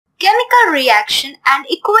chemical reaction and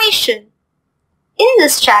equation. In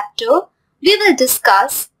this chapter, we will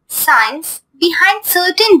discuss science behind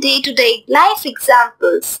certain day-to-day life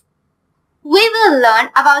examples. We will learn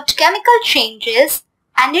about chemical changes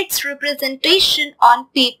and its representation on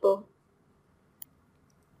paper.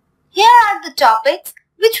 Here are the topics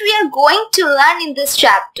which we are going to learn in this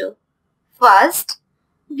chapter. First,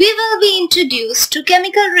 we will be introduced to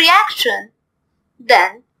chemical reaction.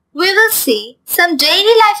 Then, we will see some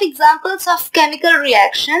daily life examples of chemical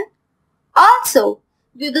reaction. Also,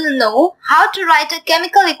 we will know how to write a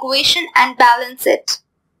chemical equation and balance it.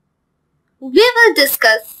 We will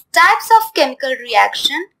discuss types of chemical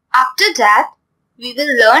reaction. After that, we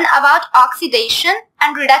will learn about oxidation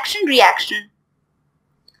and reduction reaction.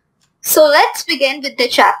 So let's begin with the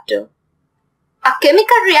chapter. A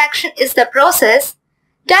chemical reaction is the process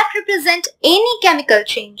that represents any chemical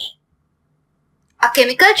change. A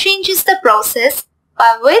chemical change is the process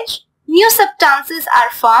by which new substances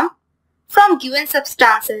are formed from given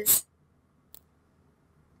substances.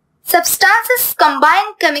 Substances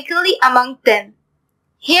combine chemically among them.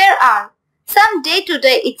 Here are some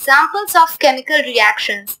day-to-day examples of chemical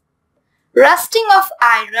reactions: rusting of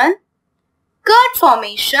iron, curd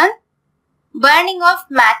formation, burning of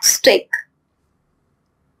matchstick.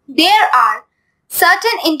 There are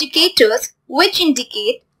certain indicators which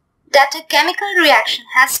indicate that a chemical reaction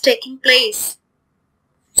has taken place.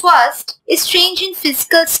 First is change in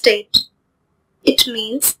physical state. It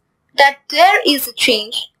means that there is a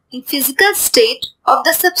change in physical state of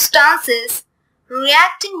the substances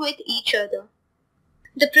reacting with each other.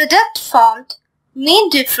 The product formed may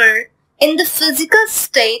differ in the physical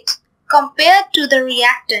state compared to the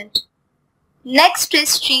reactant. Next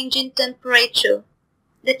is change in temperature.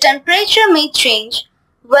 The temperature may change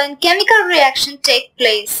when chemical reaction takes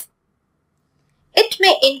place. It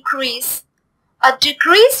may increase or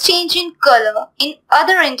decrease. Change in color in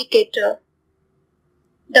other indicator.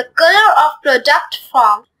 The color of product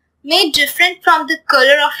formed may differ from the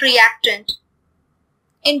color of reactant.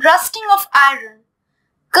 In rusting of iron,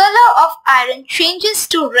 color of iron changes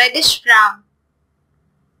to reddish brown.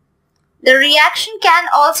 The reaction can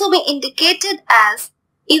also be indicated as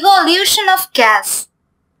evolution of gas.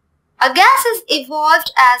 A gas is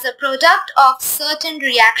evolved as a product of certain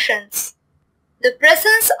reactions. The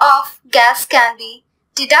presence of gas can be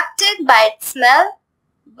deducted by its smell,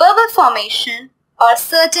 bubble formation, or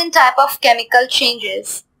certain type of chemical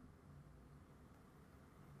changes.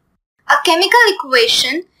 A chemical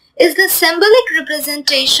equation is the symbolic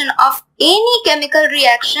representation of any chemical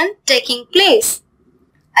reaction taking place.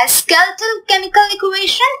 A skeletal chemical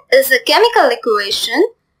equation is a chemical equation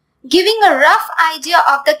giving a rough idea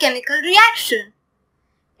of the chemical reaction.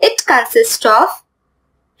 It consists of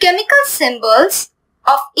chemical symbols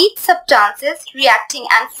of each substances reacting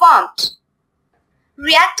and formed.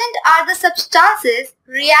 Reactant are the substances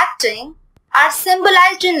reacting are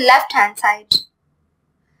symbolized in left hand side.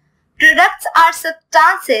 Products are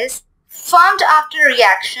substances formed after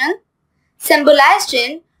reaction symbolized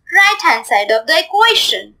in right hand side of the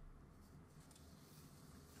equation.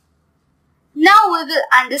 Now we will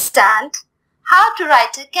understand how to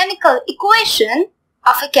write a chemical equation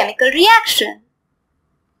of a chemical reaction.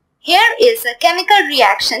 Here is a chemical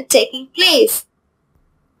reaction taking place.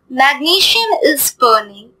 Magnesium is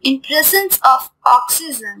burning in presence of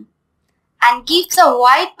oxygen and gives a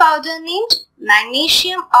white powder named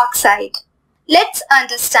magnesium oxide. Let's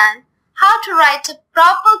understand how to write a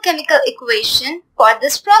proper chemical equation for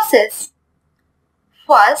this process.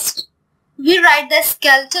 First, we write the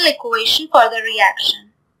skeletal equation for the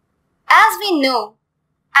reaction. As we know,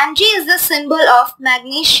 Mg is the symbol of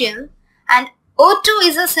magnesium and O2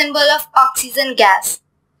 is a symbol of oxygen gas.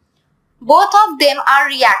 Both of them are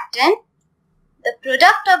reactant. The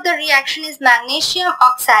product of the reaction is magnesium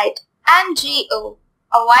oxide, MgO,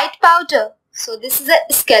 a white powder. So this is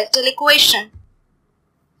a skeletal equation.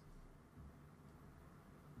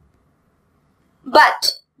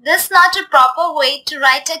 But this is not a proper way to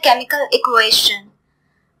write a chemical equation.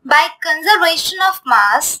 By conservation of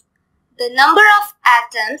mass, the number of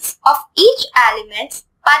atoms of each element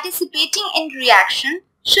participating in reaction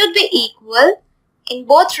should be equal in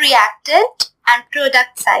both reactant and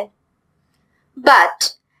product side.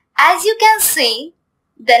 But as you can see,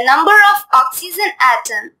 the number of oxygen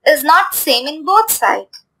atom is not same in both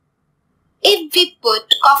sides. If we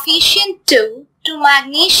put coefficient 2 to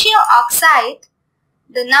magnesium oxide,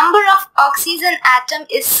 the number of oxygen atom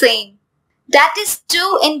is same, that is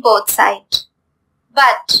 2 in both sides.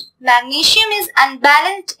 But magnesium is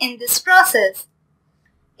unbalanced in this process.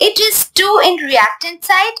 It is 2 in reactant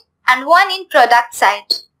side and 1 in product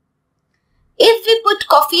side. If we put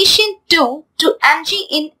coefficient 2 to Mg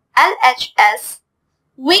in LHS,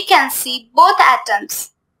 we can see both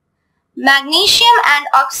atoms. Magnesium and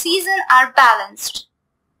oxygen are balanced.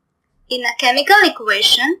 In a chemical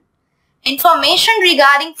equation, information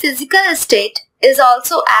regarding physical state is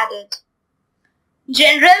also added.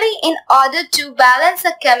 Generally, in order to balance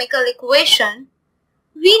a chemical equation,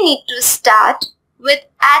 we need to start with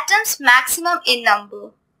atoms maximum in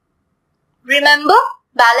number. Remember,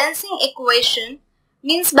 balancing equation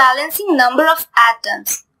means balancing number of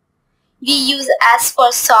atoms. We use S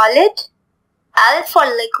for solid, L for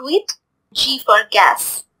liquid, G for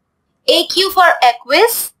gas, AQ for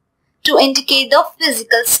aqueous to indicate the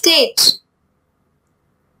physical state.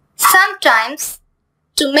 Sometimes,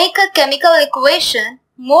 to make a chemical equation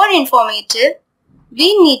more informative,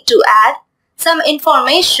 we need to add some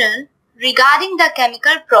information regarding the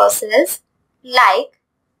chemical process like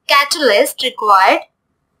catalyst required,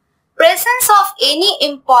 presence of any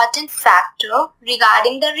important factor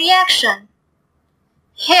regarding the reaction.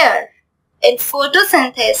 Here, in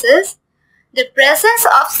photosynthesis, the presence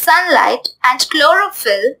of sunlight and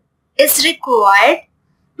chlorophyll is required,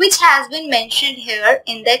 which has been mentioned here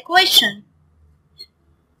in the equation.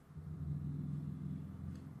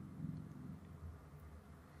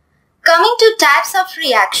 Coming to types of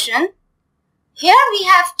reaction, here we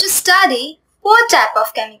have to study 4 types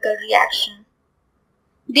of chemical reaction.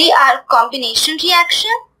 They are combination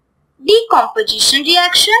reaction, decomposition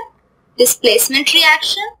reaction, displacement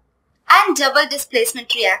reaction, and double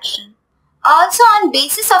displacement reaction. Also, on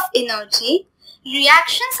basis of energy,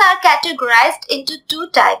 reactions are categorized into 2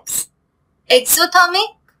 types,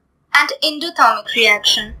 exothermic and endothermic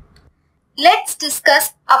reaction. Let's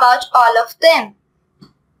discuss about all of them.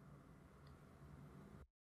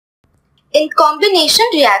 In combination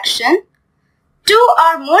reaction, 2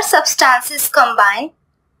 or more substances combine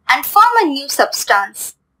and form a new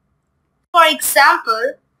substance. For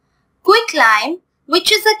example, quicklime,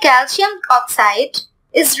 which is a calcium oxide,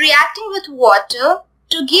 is reacting with water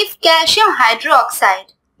to give calcium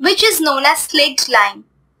hydroxide, which is known as slaked lime.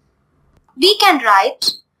 We can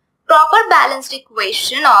write proper balanced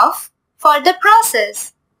equation for the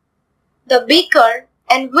process. The beaker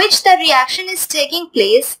in which the reaction is taking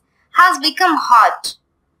place has become hot.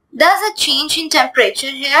 Thus, a change in temperature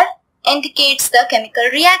here indicates the chemical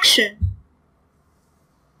reaction.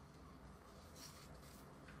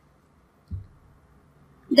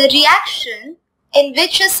 The reaction in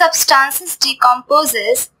which a substance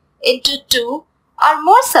decomposes into 2 or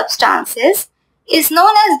more substances is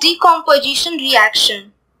known as decomposition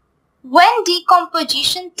reaction. When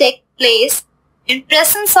decomposition takes place in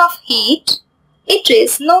presence of heat, it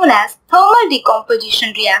is known as thermal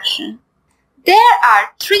decomposition reaction. There are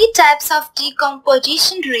 3 types of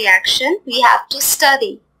decomposition reaction we have to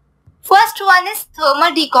study. First one is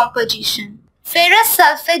thermal decomposition. Ferrous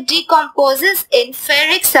sulfate decomposes in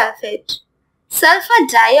ferric sulfate, sulfur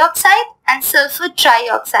dioxide and sulfur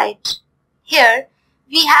trioxide. Here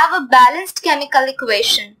we have a balanced chemical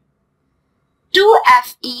equation.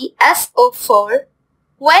 2FeSO4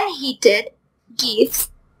 when heated gives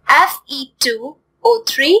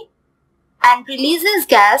Fe2O3 and releases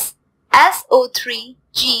gas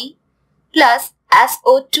SO3G plus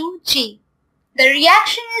SO2G. The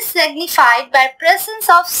reaction is signified by presence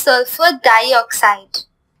of sulfur dioxide.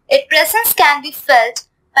 Its presence can be felt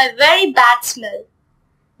by very bad smell.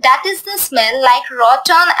 That is the smell like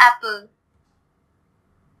rotten apple.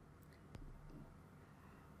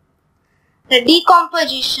 The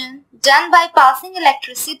decomposition done by passing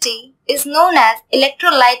electricity is known as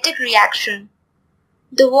electrolytic reaction.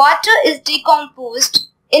 The water is decomposed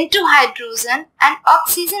into hydrogen and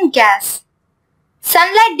oxygen gas.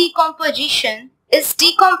 Sunlight decomposition is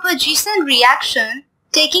decomposition reaction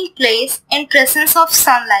taking place in presence of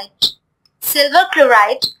sunlight. Silver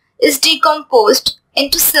chloride is decomposed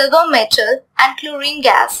into silver metal and chlorine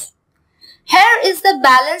gas. Here is the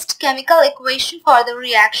balanced chemical equation for the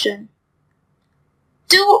reaction.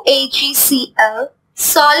 2AgCl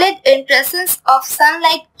solid in presence of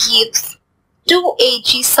sunlight gives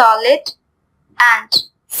 2Ag solid and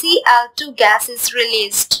Cl2 gas is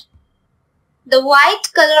released. The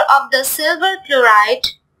white color of the silver chloride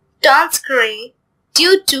turns grey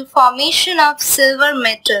due to formation of silver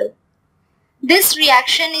metal. This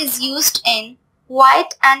reaction is used in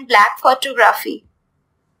white and black photography.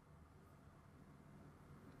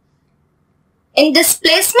 In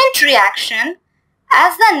displacement reaction,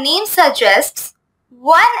 as the name suggests,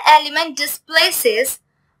 one element displaces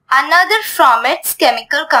another from its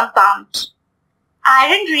chemical compound.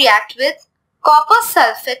 Iron reacts with copper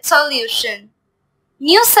sulfate solution.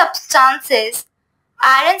 New substances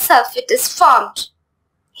iron sulfate is formed.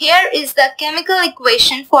 Here is the chemical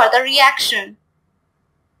equation for the reaction.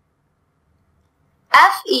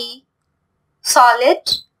 Fe solid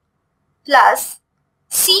plus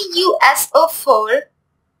CuSO4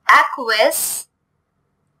 aqueous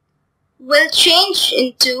will change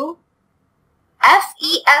into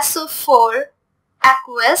FeSO4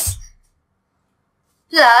 aqueous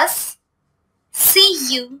plus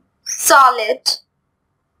Cu solid.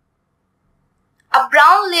 A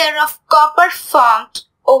brown layer of copper formed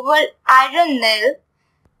over iron nil.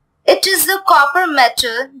 It is the copper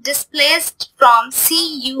metal displaced from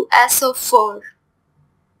CuSO4.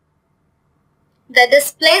 The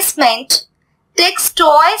displacement takes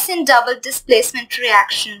twice in double displacement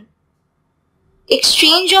reaction.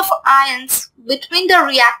 Exchange of ions between the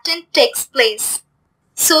reactant takes place.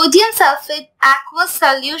 Sodium sulfate aqueous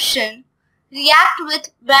solution react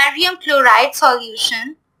with barium chloride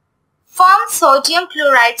solution, form sodium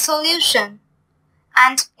chloride solution,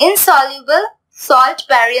 and insoluble salt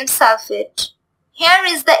barium sulfate. Here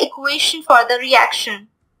is the equation for the reaction.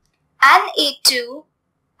 Na2SO4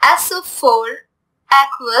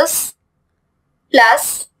 aqueous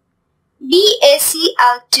plus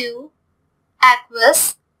BaCl2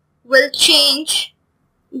 aqueous will change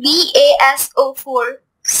BaSO4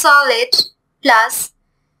 solid plus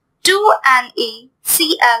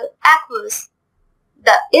 2NaCl aqueous.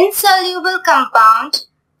 The insoluble compound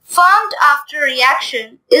formed after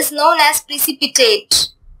reaction is known as precipitate.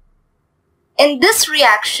 In this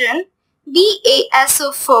reaction,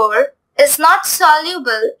 BaSO4 is not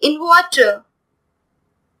soluble in water.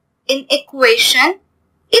 In equation,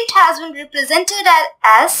 it has been represented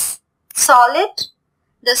as solid.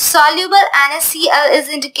 The soluble NaCl is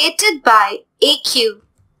indicated by Aq.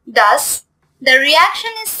 Thus, the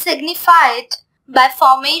reaction is signified by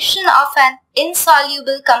formation of an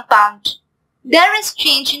insoluble compound. There is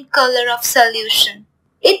change in color of solution.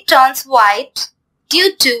 It turns white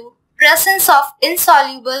due to presence of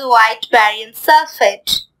insoluble white barium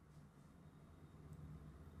sulfate.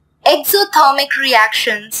 Exothermic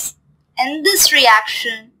reactions. In this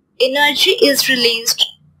reaction, energy is released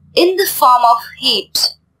in the form of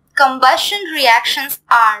heat. Combustion reactions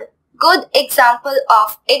are good example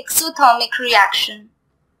of exothermic reaction.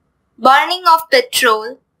 Burning of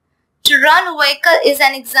petrol to run vehicle is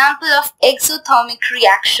an example of exothermic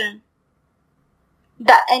reaction.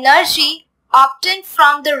 The energy obtained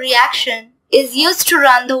from the reaction is used to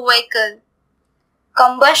run the vehicle.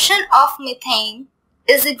 Combustion of methane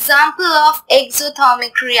is example of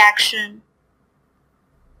exothermic reaction.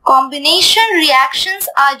 Combination reactions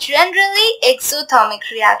are generally exothermic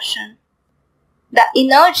reaction. The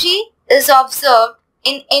energy is observed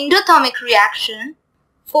in endothermic reaction.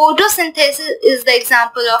 Photosynthesis is the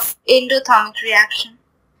example of endothermic reaction.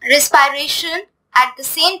 Respiration at the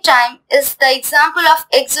same time is the example of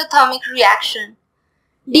exothermic reaction.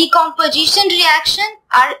 Decomposition reaction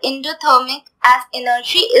are endothermic as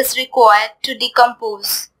energy is required to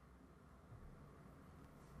decompose.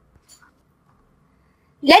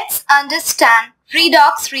 Let's understand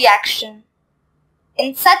redox reaction.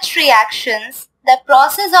 In such reactions, the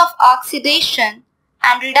process of oxidation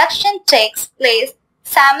and reduction takes place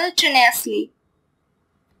simultaneously.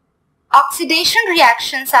 Oxidation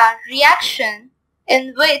reactions are reactions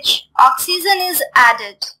in which oxygen is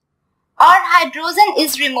added or hydrogen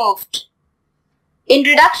is removed. In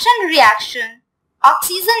reduction reaction,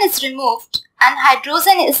 oxygen is removed and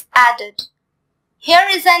hydrogen is added. Here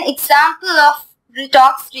is an example of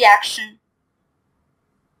redox reaction.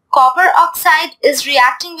 Copper oxide is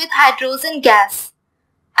reacting with hydrogen gas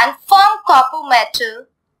and form copper metal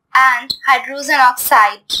and hydrogen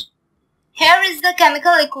oxide. Here is the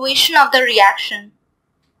chemical equation of the reaction.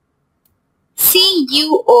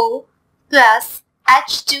 CuO plus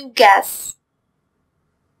H2 gas,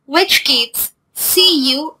 which gives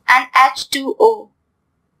Cu and H2O.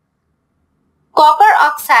 Copper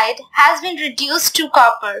oxide has been reduced to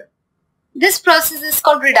copper. This process is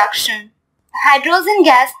called reduction. Hydrogen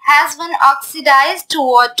gas has been oxidized to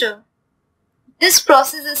water. This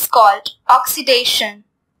process is called oxidation.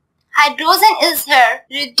 Hydrogen is here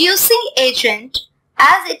reducing agent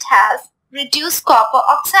as it has reduced copper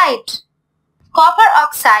oxide. Copper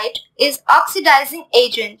oxide is oxidizing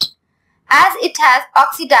agent as it has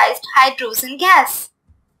oxidized hydrogen gas.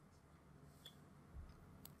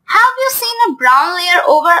 Have you seen a brown layer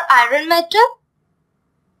over iron metal?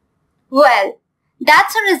 Well,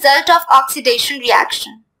 that's a result of oxidation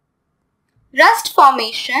reaction. Rust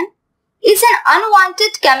formation is an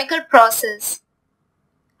unwanted chemical process.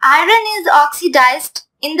 Iron is oxidized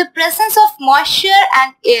in the presence of moisture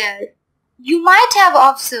and air. You might have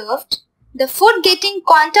observed the food getting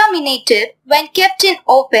contaminated when kept in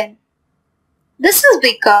open. This is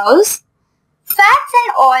because fats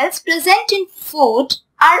and oils present in food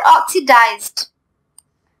are oxidized.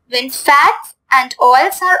 When fats and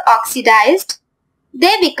oils are oxidized,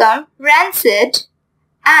 they become rancid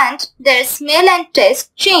and their smell and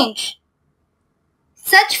taste change.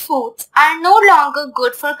 Such foods are no longer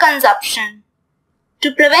good for consumption.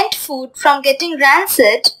 To prevent food from getting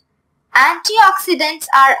rancid, antioxidants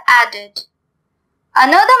are added.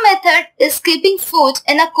 Another method is keeping food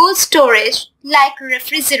in a cool storage like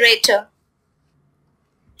refrigerator.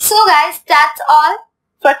 So guys, that's all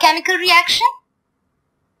for chemical reaction.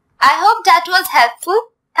 I hope that was helpful.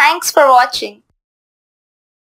 Thanks for watching.